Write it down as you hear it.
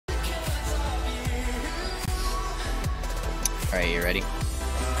Alright, you ready?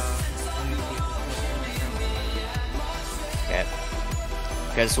 Okay.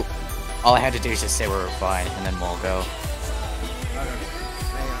 Because all I had to do is just say we're fine, and then we'll go.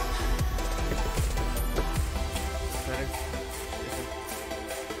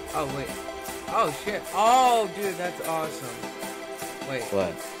 Oh, wait. Oh, shit. Oh, dude, that's awesome. Wait.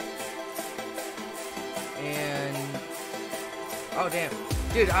 What? And... Oh, damn.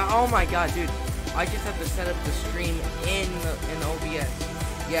 Dude, oh my god, dude. I just have to set up the stream in OBS.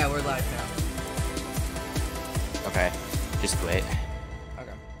 Yeah, we're live now. Okay. Just wait.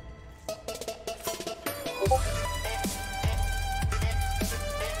 Okay.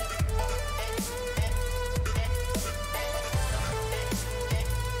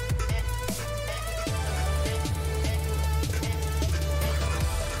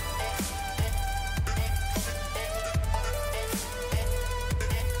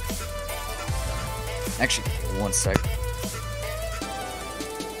 Actually, one sec.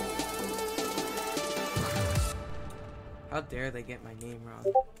 How dare they get my name wrong?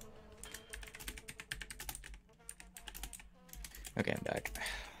 Okay, I'm back.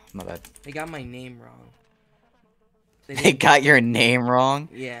 My bad. They got my name wrong. They got your name wrong?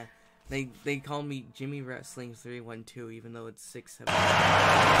 Yeah. They call me Jimmy Wrestling 312 even though it's 6'7".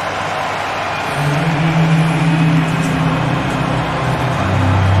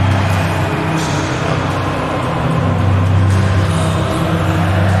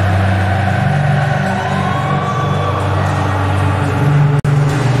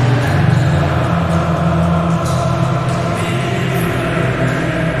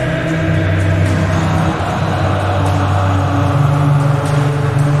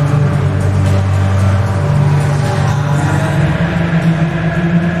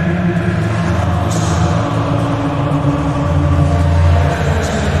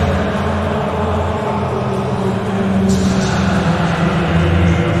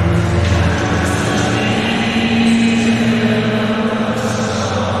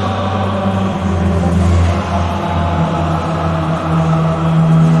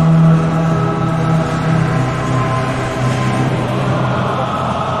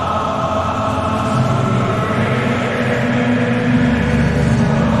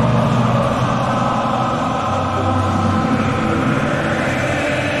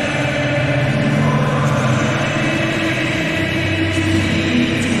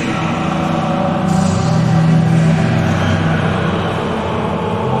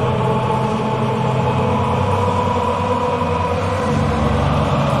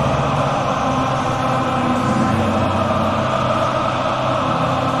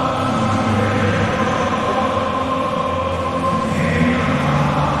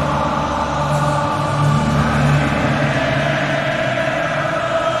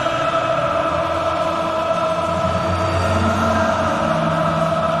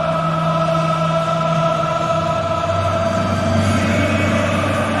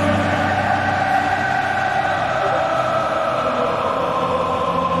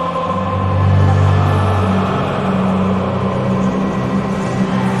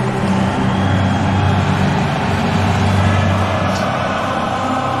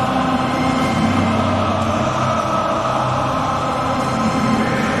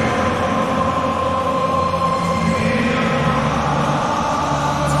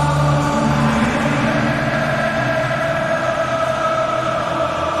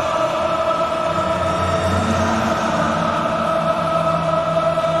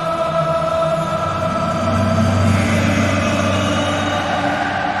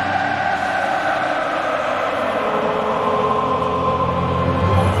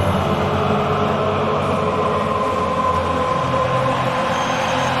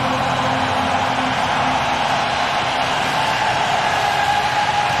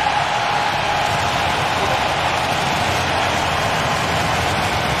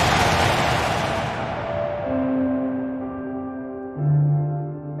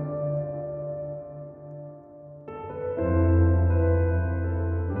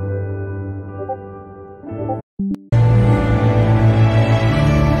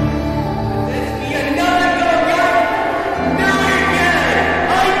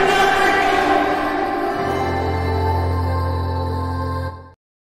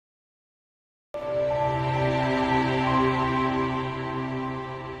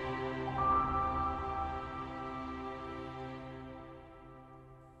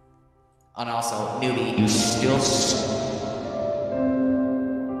 And also, newbie, you still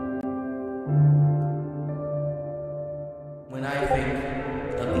When I think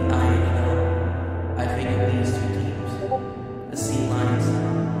of the IHL, I think of these two teams, the Sea Lions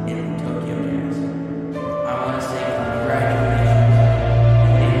and the Tokyo Jazz. I want to say congratulations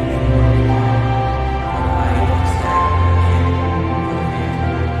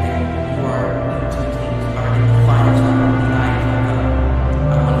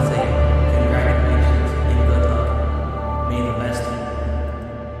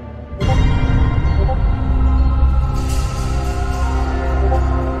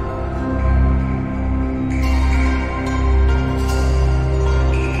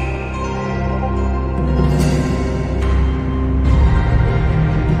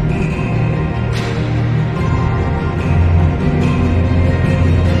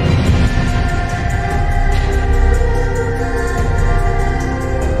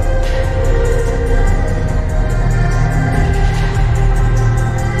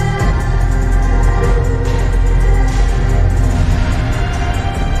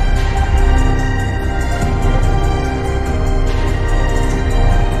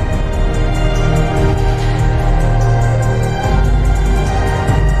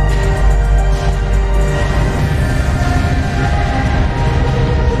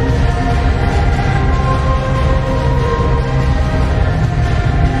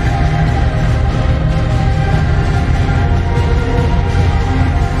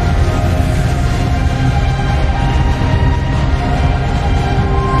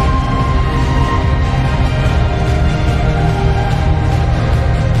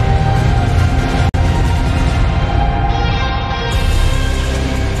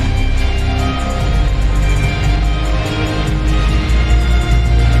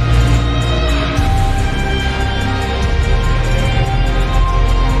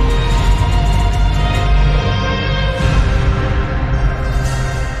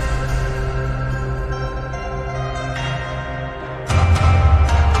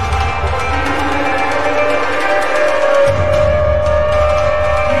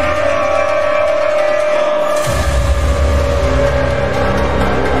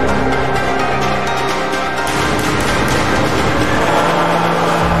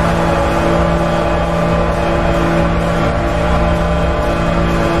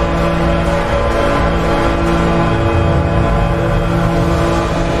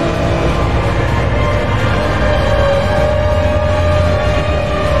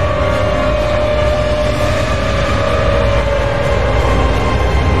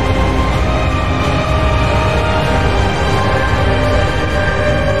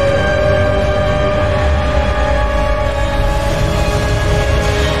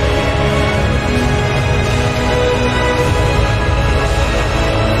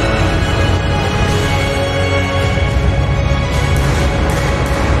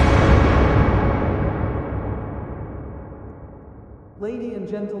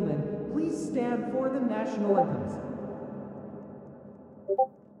stand for the national anthems.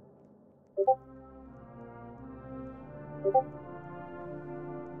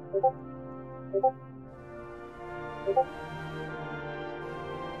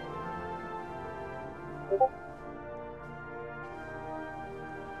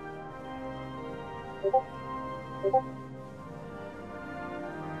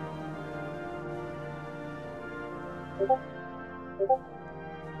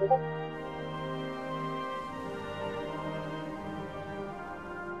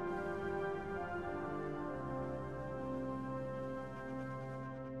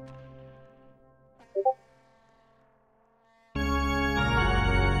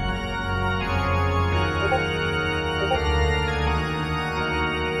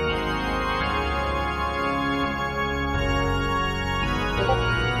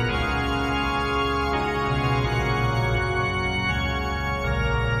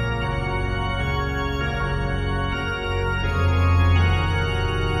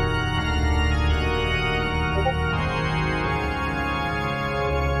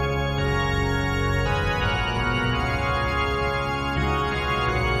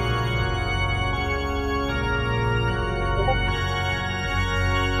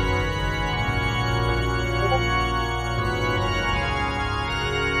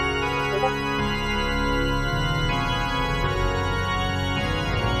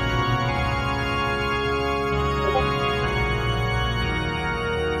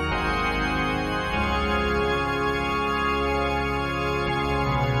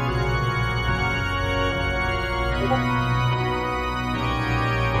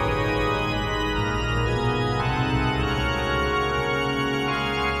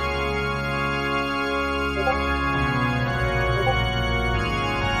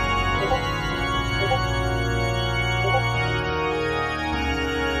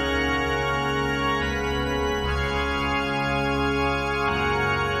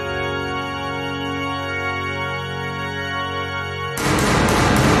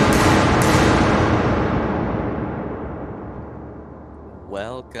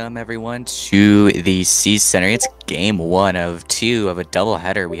 Welcome everyone to the C Center. It's game 1 of 2 of a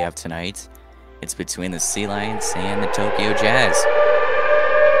doubleheader we have tonight. It's between the Sea Lions and the Tokyo Jazz.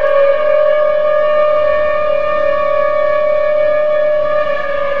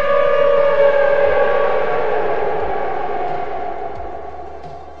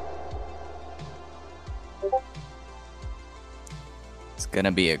 It's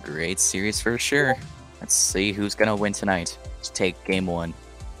gonna be a great series for sure. Let's see who's gonna win tonight. Let's take game 1.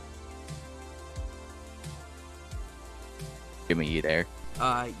 Jimmy, you there?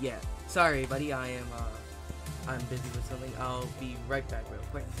 Yeah. Sorry, buddy. I'm busy with something. I'll be right back real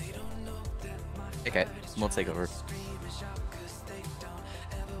quick. Okay, we'll take over.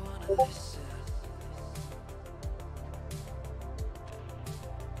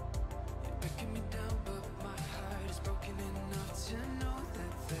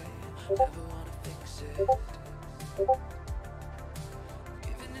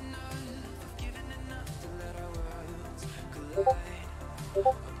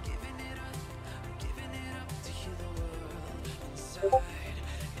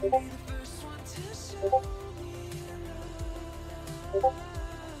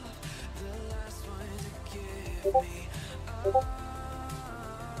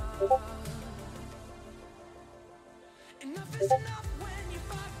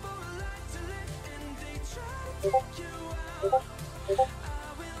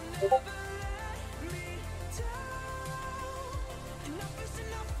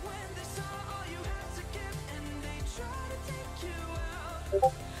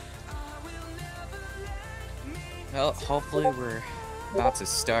 Well, hopefully we're about to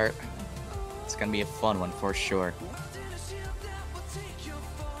start. It's gonna be a fun one for sure.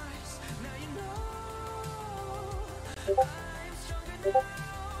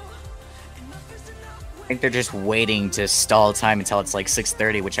 I think they're just waiting to stall time until it's like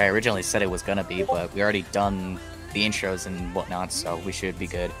 6:30, which I originally said it was gonna be, but we already done the intros and whatnot, so we should be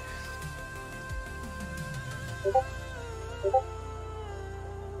good.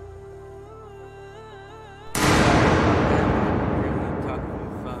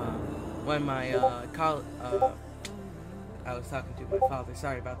 When I was talking to my father.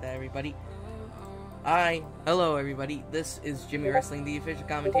 Sorry about that, everybody. Hello, everybody. This is Jimmy Wrestling, the official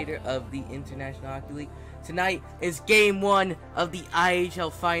commentator of the International Hockey League. Tonight is game 1 of the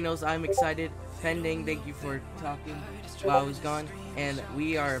IHL Finals. I'm excited. Pending, thank you for talking while I was gone. And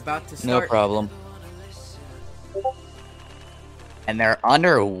we are about to start. No problem. And they're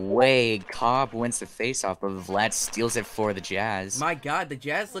underway. Cobb wins the faceoff, but Vlad steals it for the Jazz. My God, the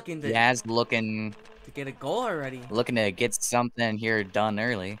Jazz looking to get a goal already. Looking to get something here done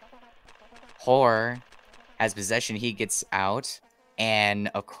early. Hoare has possession. He gets out. And,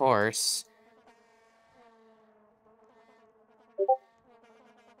 of course,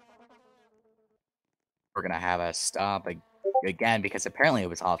 we're going to have a stop again because apparently it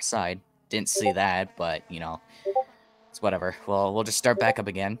was offside. Didn't see that, but, you know, it's whatever. Well, we'll just start back up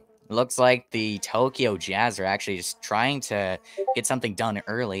again. It looks like the Tokyo Jazz are actually just trying to get something done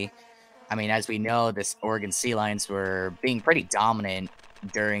early. I mean, as we know, this Oregon Sea Lions were being pretty dominant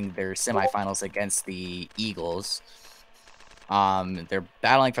during their semifinals against the Eagles. They're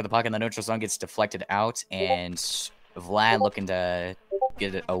battling for the puck, and the neutral zone gets deflected out, and Vlad looking to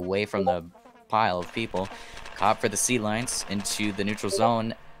get it away from the pile of people. Caught for the Sea Lions into the neutral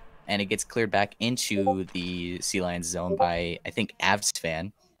zone, and it gets cleared back into the Sea Lions zone by, I think, Avs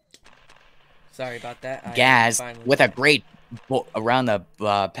fan. Sorry about that. Gaz with a great around the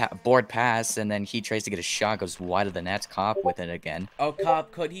board pass, and then he tries to get a shot, goes wide of the net. Cobb with it again. Oh,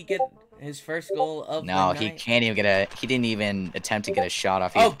 Cobb, could he get his first goal of the night? No, he can't even get a. He didn't even attempt to get a shot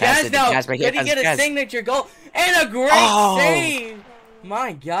off. Oh, Gaz now! Could he get a signature goal and a great save?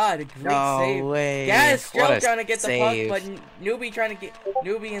 My God, a great save. Way. Gaz still trying to get the puck, but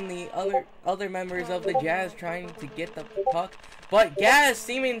Newbie and the other members of the Jazz trying to get the puck, but Gaz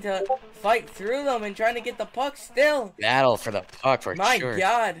seeming to fight through them and trying to get the puck still. Battle for the puck for sure. My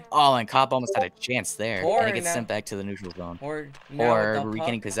God. Oh, and Cobb almost had a chance there. And it gets sent back to the neutral zone. Or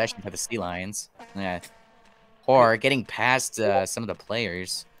regaining possession for the Sea Lions. Yeah. Or getting past some of the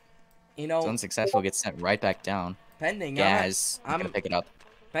players. You know, it's unsuccessful, gets sent right back down. Pending. Gaz, I'm gonna pick it up.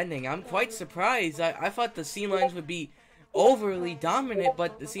 Pending. I'm quite surprised. I thought the Sea Lions would be overly dominant,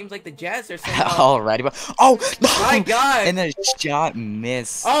 but it seems like the Jazz are somehow... Alrighty, but... Oh! My God! And the shot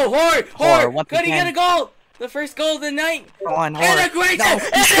missed. Oh, Hoare! Could he get a goal? The first goal of the night! Come on, Hoare! And a great save!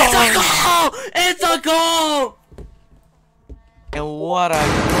 It's a goal! It's a goal! And what a...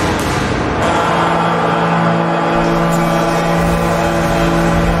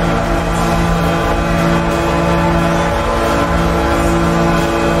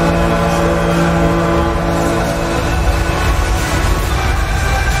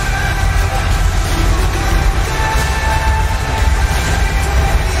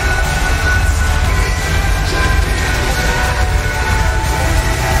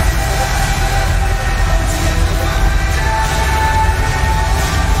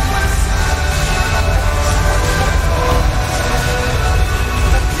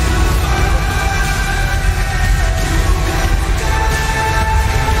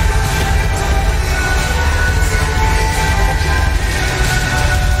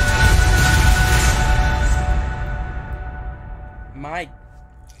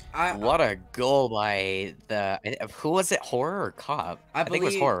 What a goal by the... Who was it, Hoare or Cobb? I think it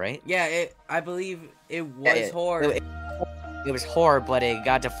was Hoare, right? Yeah, I believe it was Hoare. It was Hoare, but it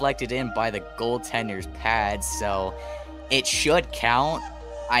got deflected in by the goaltender's pad, so it should count.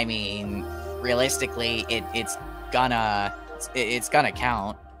 I mean, realistically, it's gonna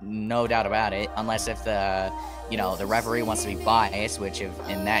count, no doubt about it, unless if the referee wants to be biased, which if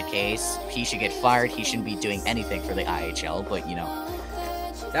in that case he should get fired. He shouldn't be doing anything for the IHL, but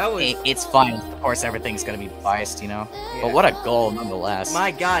it's fine. Of course, everything's gonna be biased, Yeah. But what a goal, nonetheless.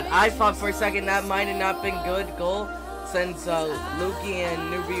 My God, I thought for a second that might have not been good goal, since Lukey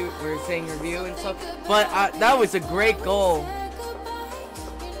and Newbie were saying review and stuff. But that was a great goal.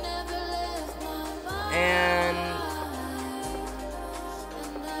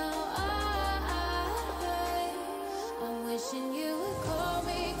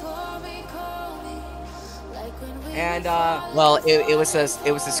 And well, it was a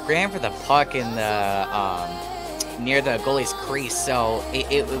scram for the puck in the near the goalie's crease, so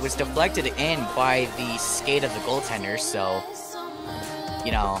it was deflected in by the skate of the goaltender. So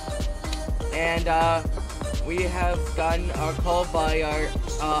And we have gotten our call by our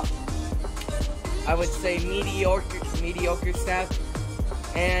I would say mediocre staff,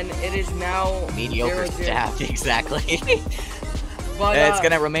 and it is now mediocre 0-0. staff, exactly. But, it's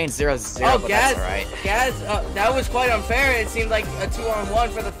gonna remain 0-0, but Gaz, that's alright. Gaz, that was quite unfair. It seemed like a 2-on-1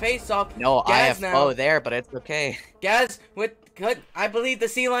 for the face-off. No, Gaz IFO there, but it's okay. Gaz, I believe the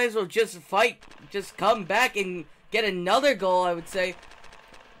Sea Lions will just come back and get another goal, I would say.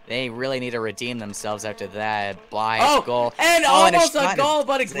 They really need to redeem themselves after that biased goal. And almost a goal,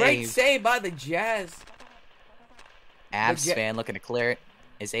 but a great save by the Jazz. Avs fan looking to clear it.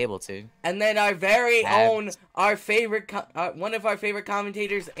 Is able to. And then our very own, our favorite, one of our favorite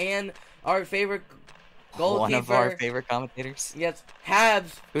commentators and our favorite Goalkeeper. One of our favorite commentators. Yes,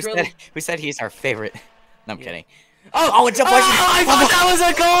 Habs. Who said he's our favorite? No, I'm kidding. Oh, it's a deflection! I thought that was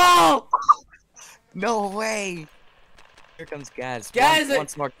a goal! No way! Here comes Gaz. Gaz,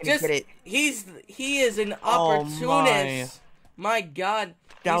 once more. Can he get it? He is an opportunist. My God.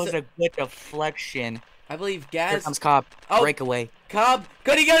 That was a good deflection. I believe Gaz. Here comes Cobb. Breakaway. Cobb.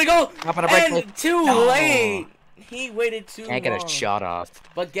 Could he get a goal? Cobb on a breakaway. And too late. He waited too long. Can't get a shot off.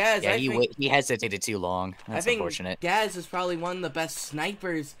 But Gaz, yeah, he hesitated too long. That's unfortunate. Gaz is probably one of the best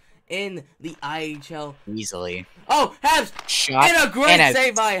snipers in the IHL. Easily. Oh, Habs! Shot and a great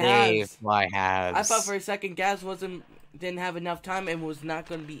save by Habs. I thought for a second Gaz didn't have enough time and was not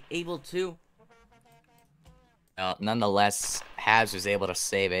going to be able to. Nonetheless, Habs was able to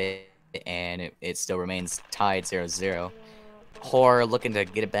save it, and it still remains tied 0-0. Hor looking to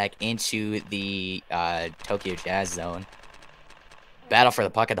get it back into the Tokyo Jazz zone. Battle for the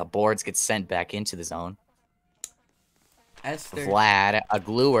puck at the boards, gets sent back into the zone. Esther. Vlad, a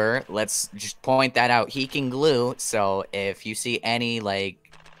gluer. Let's just point that out. He can glue, so if you see any, like,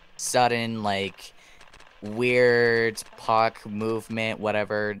 sudden, like, weird puck movement,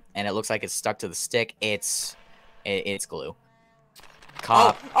 whatever, and it looks like it's stuck to the stick, it's glue.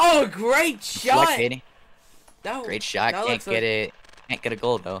 Cop. Oh, great shot! Great shot. Can't get a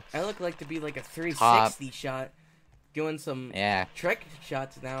goal, though. That looked like to be like a 360 shot. Doing some trick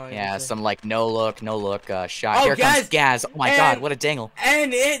shots now. Some like no look shot. Here comes Gaz. Oh my God, what a dangle!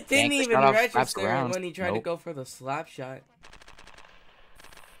 And it didn't even register when he tried to go for the slap shot.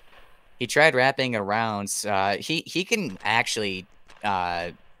 He tried wrapping around. He can actually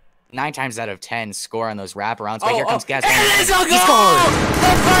 9 times out of 10 score on those wraparounds. But here comes Gaz. He scored!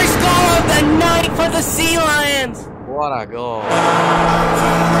 The first goal of the night for the Sea Lions. What a goal!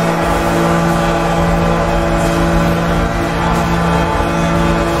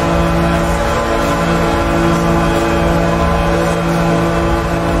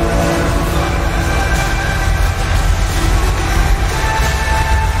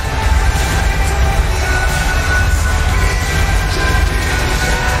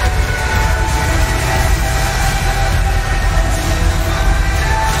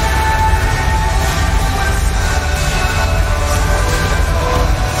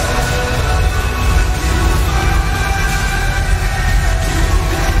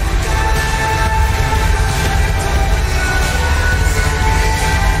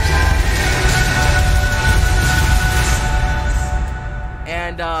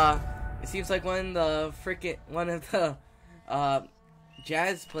 It seems like one of the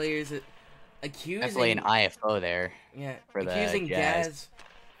Jazz players accusing. Definitely an IFO there. Yeah, for accusing the Jazz.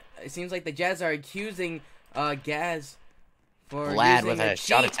 It seems like the Jazz are accusing Gaz for Vlad with a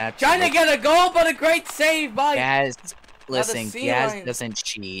shot attempt. Trying to get a goal, but a great save by Gaz. Listen, Gaz doesn't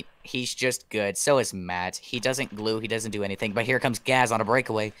cheat. He's just good. So is Matt. He doesn't glue. He doesn't do anything. But here comes Gaz on a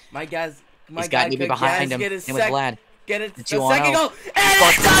breakaway. He's got me behind him. And with Vlad. Get it. The second goal. And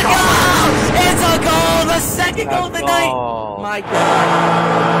it's a goal! It's a goal! The second goal of the night! My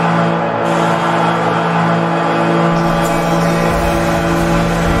God.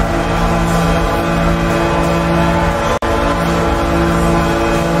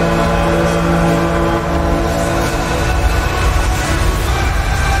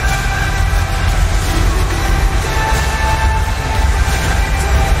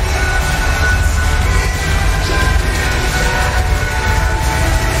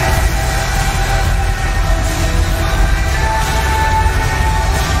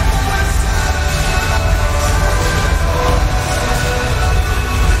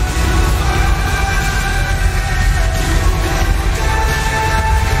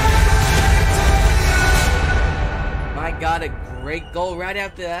 Got a great goal right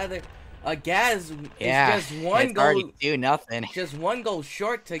after the other. Gaz is just one goal. Do nothing. Just one goal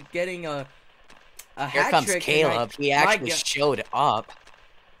short to getting a Here hat comes trick. Caleb. He actually showed up.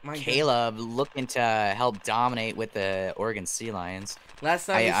 Caleb looking to help dominate with the Oregon Sea Lions. Last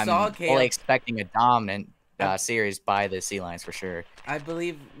time we saw Caleb, I'm fully expecting a dominant series by the Sea Lions for sure. I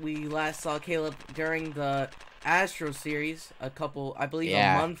believe we last saw Caleb during the Astro series a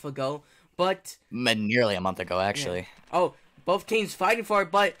month ago. But nearly a month ago, actually. Yeah. Oh, both teams fighting for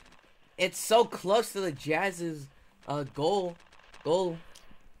it, but it's so close to the Jazz's goal.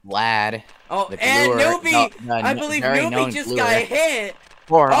 Vlad. Oh, and Newbie! I believe Newbie just got hit.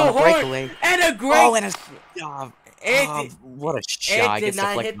 Horn on a breakaway. And a great... what a shot. It did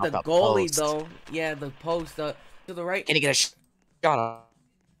not hit the goalie, though. Yeah, the post to the right. Can he get a shot?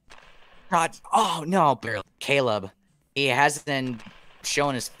 Oh, no, barely. Caleb. He hasn't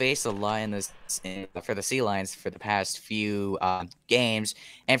showing his face a lot for the Sea Lions for the past few games,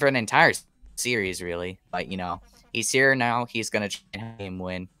 and for an entire series, really. But, you know, he's here now. He's going to try and have him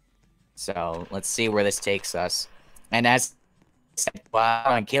win. So let's see where this takes us. And as wow,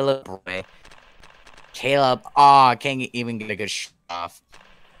 on Caleb, boy. Caleb, can't even get a good shot off.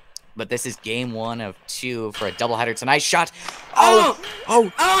 But this is game 1 of 2 for a doubleheader tonight. Shot. Oh,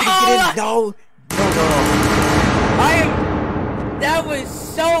 get in. No. That was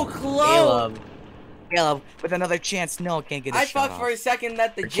so close. Caleb with another chance. No, can't get a I shot thought off. for a second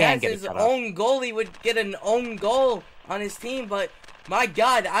that the Jazz's own goalie would get an own goal on his team, but my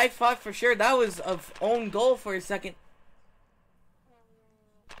God, I thought for sure that was an own goal for a second.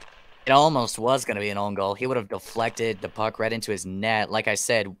 It almost was going to be an own goal. He would have deflected the puck right into his net, like I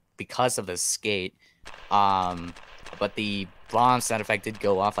said, because of the skate. But the bomb sound effect did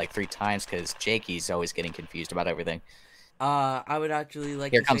go off like 3 times because Jakey's always getting confused about everything. I would actually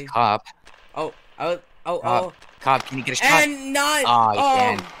like Here to comes say... Cop. Cop, can you get a shot? And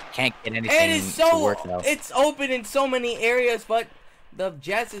not... Can't get anything to work out. It's open in so many areas, but the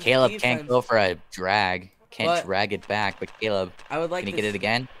Jazz's Caleb defense... can't go for a drag. Can't drag it back, but Caleb, can you get it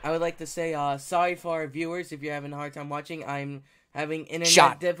again? I would like to say, sorry for our viewers if you're having a hard time watching. I'm having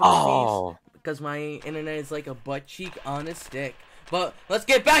internet difficulties because my internet is like a butt cheek on a stick. But let's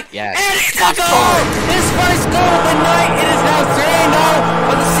get back. Yeah. And it's a goal! His first goal of the night. It is now 3-0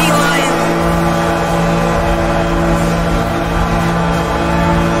 for the Sea Lions.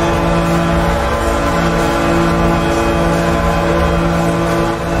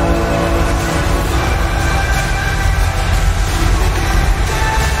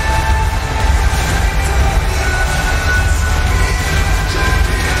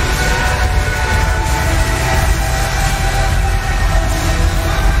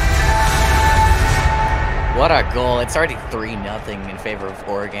 What a goal. It's already 3-0 in favor of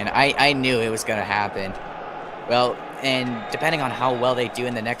Oregon. I knew it was going to happen. Well, and depending on how well they do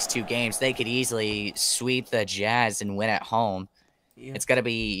in the next 2 games, they could easily sweep the Jazz and win at home. Yeah. It's going to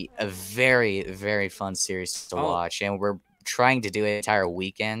be a very, very fun series to watch. And we're trying to do it entire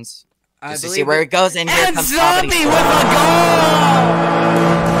weekends just to see where it goes. And here comes Zombie with a goal!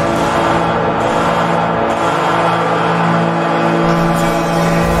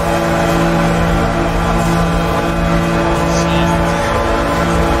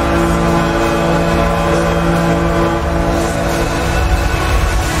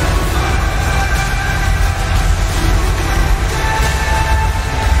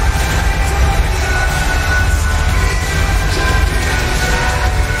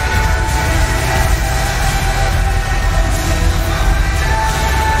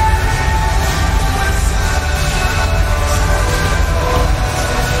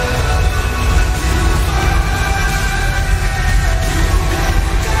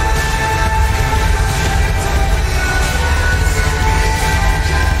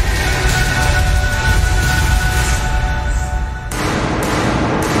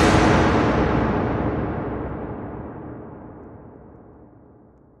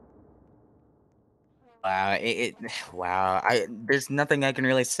 Wow. There's nothing I can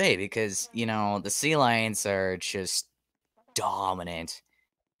really say because, you know, the Sea Lions are just dominant.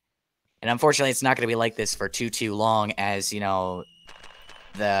 And unfortunately, it's not going to be like this for too long as, you know,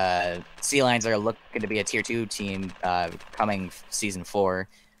 the Sea Lions are looking to be a Tier 2 team coming Season 4.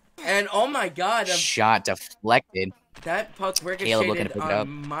 And, oh my God. Shot deflected. That puck ricocheted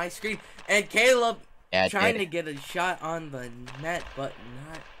on my screen. And Caleb trying to get a shot on the net, but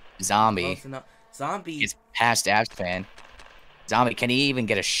not Zombie. close enough. Zombie. It's past Avs fan. Zombie, can he even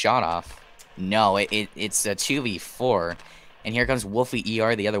get a shot off? No, it's a 2v4. And here comes Wolfie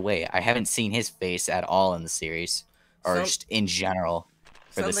ER the other way. I haven't seen his face at all in the series. Or just in general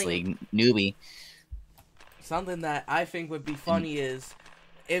for this league. Newbie. Something that I think would be funny is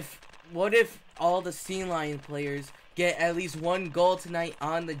what if all the Sea Lion players get at least 1 goal tonight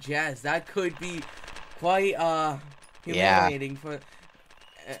on the Jazz? That could be quite humiliating for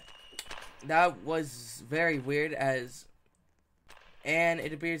that was very weird and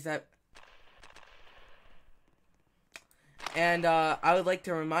it appears that I would like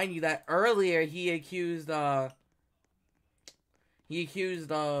to remind you that earlier he accused of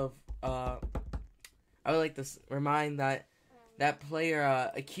I would like to remind that player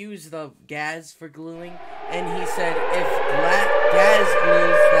accused of Gaz for gluing, and he said if Gaz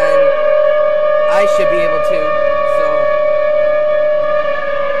glues, then I should be able to.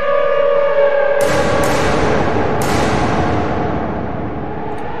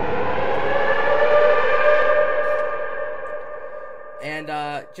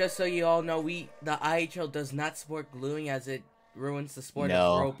 Just so you all know, the IHL does not support gluing as it ruins the sport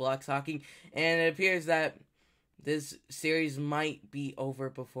of Roblox hockey. And it appears that this series might be over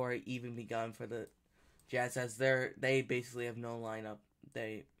before it even begun for the Jazz, as they basically have no lineup.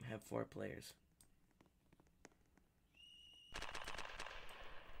 They have 4 players.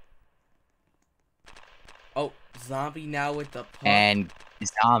 Oh, Zombie now with the puck. And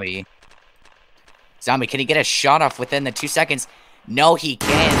Zombie, can he get a shot off within the 2 seconds? No, he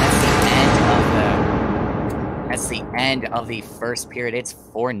can. That's the end of the first period. It's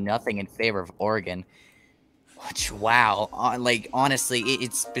 4-0 in favor of Oregon. Which, wow, like, honestly,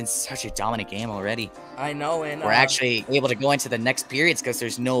 it's been such a dominant game already. I know, and we're actually able to go into the next periods because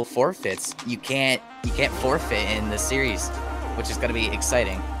there's no forfeits. You can't forfeit in the series, which is going to be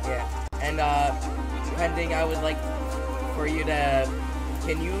exciting. Yeah, and pending, I would like for you to,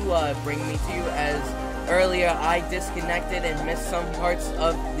 can you bring me to you, as earlier I disconnected and missed some parts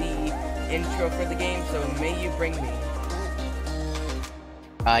of the intro for the game, so may you bring me?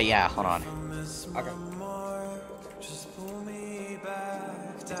 Yeah, hold on. Okay.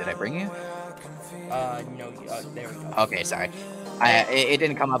 Did I bring you? No, there we go. Okay, sorry. It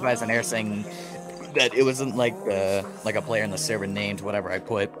didn't come up as an error saying that it wasn't like a player in the server named whatever I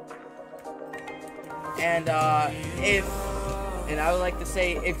put. And I would like to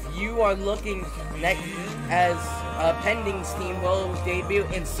say, if you are looking next, as Pending's team will debut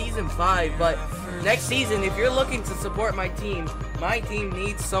in Season 5, but next season, if you're looking to support my team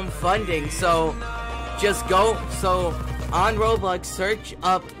needs some funding, so just go, on Roblox, search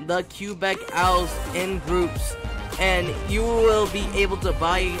up the Quebec Owls in groups, and you will be able to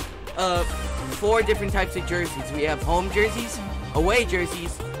buy 4 different types of jerseys. We have home jerseys, away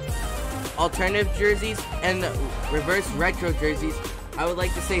jerseys, alternative jerseys, and reverse retro jerseys. I would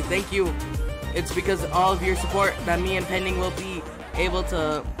like to say thank you. It's because of all of your support that me and Pending will be able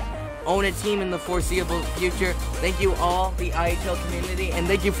to own a team in the foreseeable future. Thank you all, the IHL community, and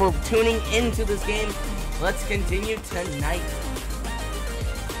thank you for tuning into this game. Let's continue tonight.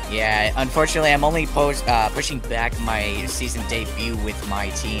 Yeah, unfortunately, I'm only pushing back my season debut with my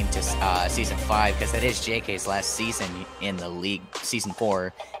team to Season 5, because it is JK's last season in the league, Season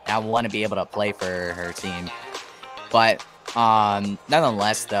 4. And I want to be able to play for her team. But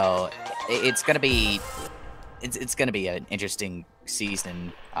nonetheless, though, it's gonna be an interesting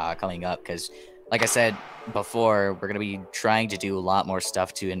season coming up, because, like I said before, we're gonna be trying to do a lot more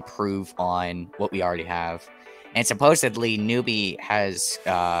stuff to improve on what we already have. And supposedly, Newbie has,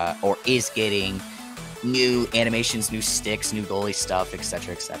 or is getting new animations, new sticks, new goalie stuff,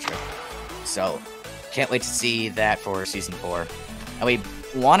 etc., etc. So, can't wait to see that for Season 4. And we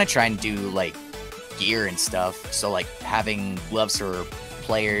want to try and do, like, gear and stuff. So, like, having gloves for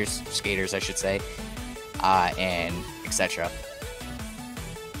players, skaters, I should say, and etc.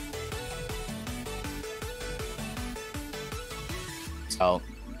 So,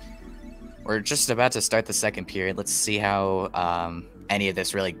 we're just about to start the second period. Let's see how any of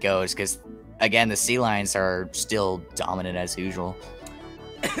this really goes, because, again, the Sea Lions are still dominant as usual.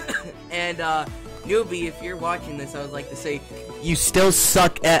 And, Newbie, if you're watching this, I would like to say, you still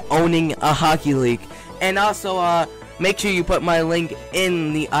suck at owning a hockey league. And also, make sure you put my link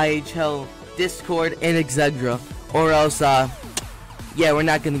in the IHL Discord and etc. Or else, yeah, we're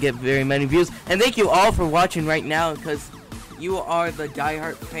not going to get very many views. And thank you all for watching right now, because you are the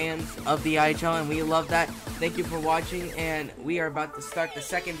diehard fans of the IHL, and we love that. Thank you for watching, and we are about to start the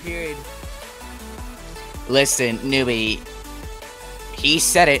second period. Listen, Newbie, he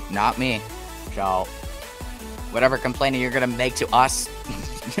said it, not me. So, whatever complaining you're gonna make to us,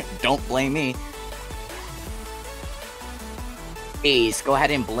 don't blame me. Please, go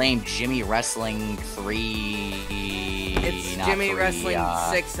ahead and blame Jimmy Wrestling 3... It's Jimmy 3, Wrestling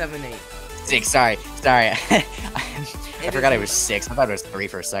 678. 6, sorry. I forgot it was 6. I thought it was 3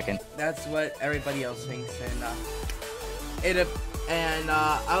 for a second. That's what everybody else thinks, and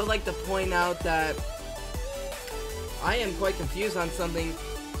I would like to point out that I am quite confused on something.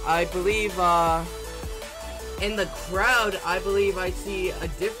 I believe in the crowd, I believe I see a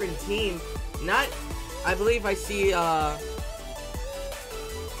different team. I believe I see I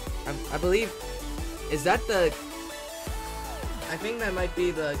believe, is that the? I think that might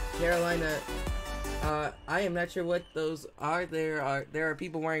be the Carolina. I am not sure what those are. There are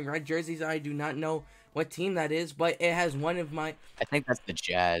people wearing red jerseys. I do not know what team that is, but it has one of my... I think that's the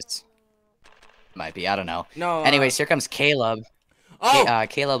Jazz. Might be, I don't know. No. Anyways, here comes Caleb. Oh!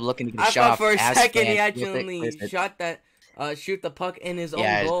 Caleb looking to get a I shot thought off. for a second he actually shot that, shoot the puck in his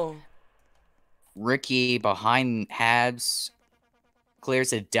own goal. Ricky behind Habs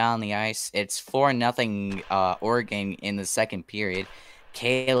clears it down the ice. It's 4-0 Oregon in the second period.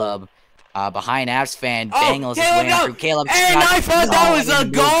 Caleb behind Avs fan dangles his way through Caleb's and shot. I thought that was a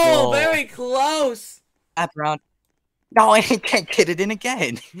goal. Very close. Wrap around. No, I can't get it in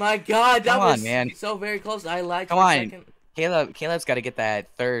again. My God, Come that on, was man. so very close. I lied Come for a on. second. Caleb's got to get that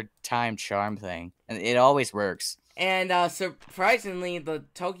third time charm thing. And it always works. And surprisingly, the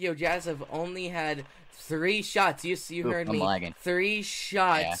Tokyo Jazz have only had 3 shots. You Oop, heard I'm me. lagging. 3 Yeah.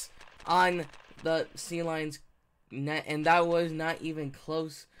 shots on the Sea Lions net, and that was not even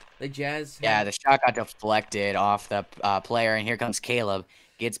close. The Jazz Yeah, had. the shot got deflected off the player, and here comes Caleb.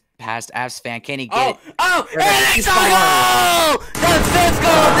 Gets past Avs fan. Can he get Oh, it? oh, For the and it's a score! goal! The 5th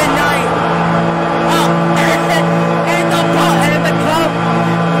goal of the night! Oh, and the club.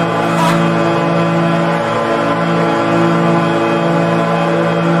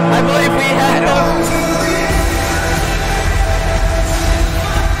 I believe we had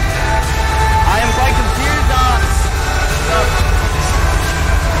I am quite confused.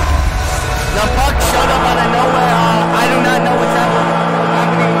 The puck showed up out of nowhere. I do not know what's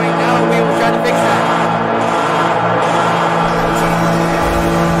happening right now. We will try to fix that.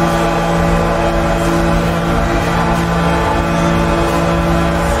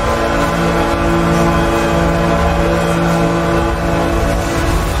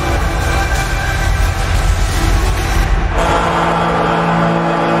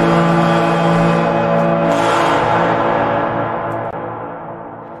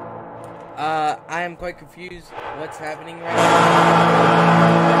 I am quite confused what's happening right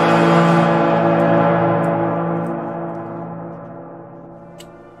now.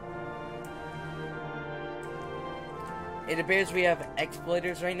 It appears we have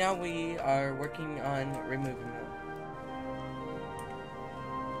exploiters right now. We are working on removing them.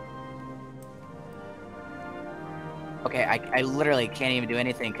 Okay, I literally can't even do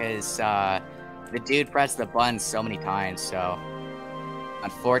anything because the dude pressed the button so many times, so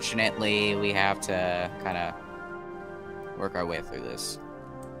unfortunately we have to kind of work our way through this.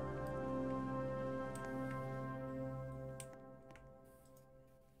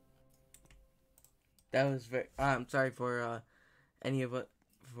 That was very. I'm sorry for any of it.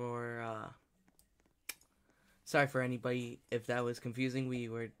 Sorry for anybody if that was confusing. We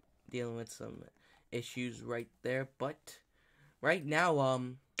were dealing with some issues right there, but right now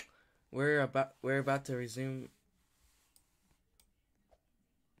we're about to resume.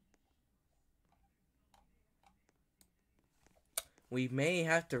 We may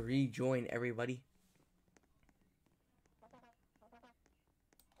have to rejoin everybody.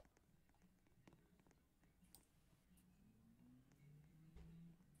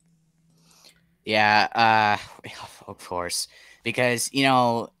 Yeah, of course. Because, you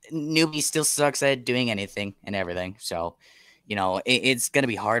know, newbie still sucks at doing anything and everything. So, you know, it's going to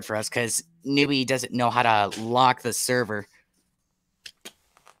be hard for us because newbie doesn't know how to lock the server.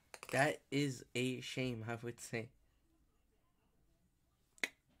 That is a shame, I would say.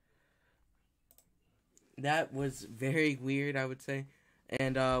 That was very weird, I would say.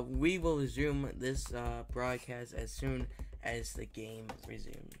 And we will resume this broadcast as soon as the game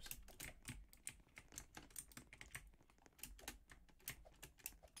resumes.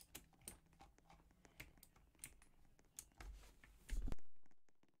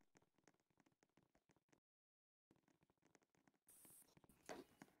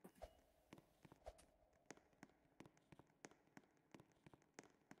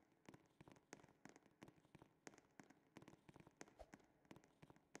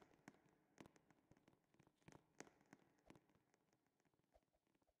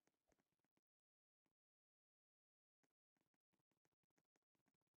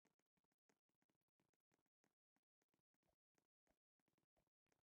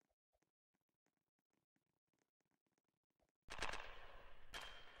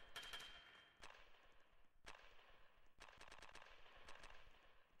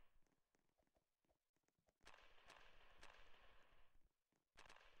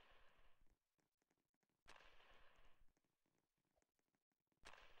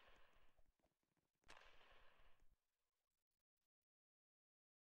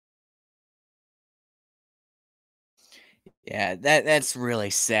 Yeah, that's really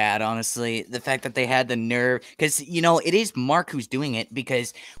sad, honestly. The fact that they had the nerve, because you know it is Mark who's doing it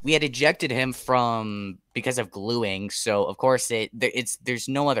because we had ejected him from because of gluing. So of course there's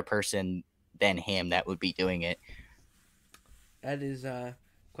no other person than him that would be doing it. That is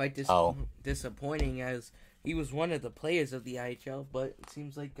quite Oh, disappointing, as he was one of the players of the IHL, but it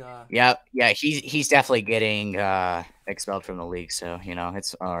seems like yeah, he's definitely getting expelled from the league. So you know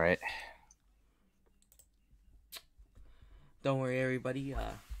it's all right. don't worry, everybody.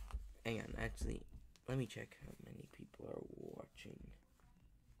 Hang on, actually, let me check how many people are watching.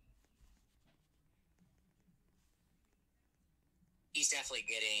 He's definitely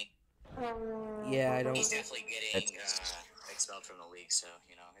getting Yeah, I don't. He's definitely getting expelled from the league, so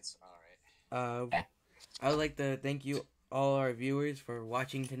it's all Uh, right. I would like to thank you all our viewers for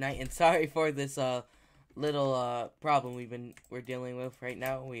watching tonight, and sorry for this little problem we're dealing with right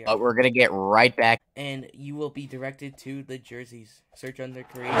now. We are, But we're gonna get right back. and you will be directed to the jerseys. Search under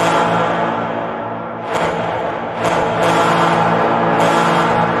creation.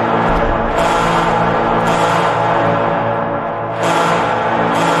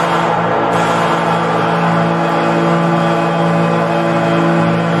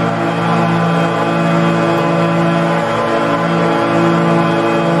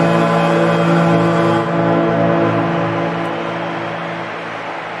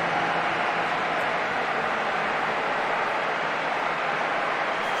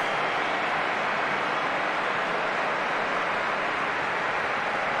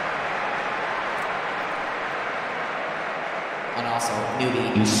 And also,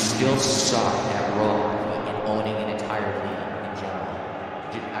 newbie, you still suck at role and owning an entire league in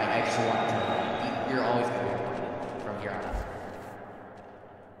general. I just want to. You're always going to be from here on out.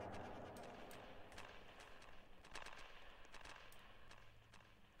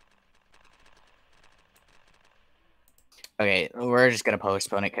 Okay, we're just gonna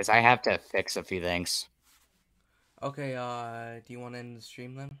postpone it because I have to fix a few things. Okay. Do you want to end the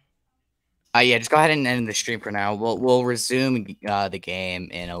stream then? Yeah, just go ahead and end the stream for now. We'll resume the game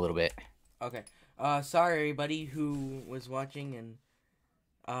in a little bit. Okay. Sorry everybody who was watching,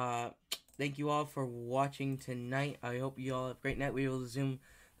 and thank you all for watching tonight. I hope you all have a great night. We will resume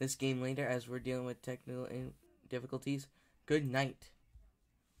this game later as we're dealing with technical difficulties. Good night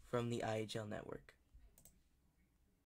from the IHL network.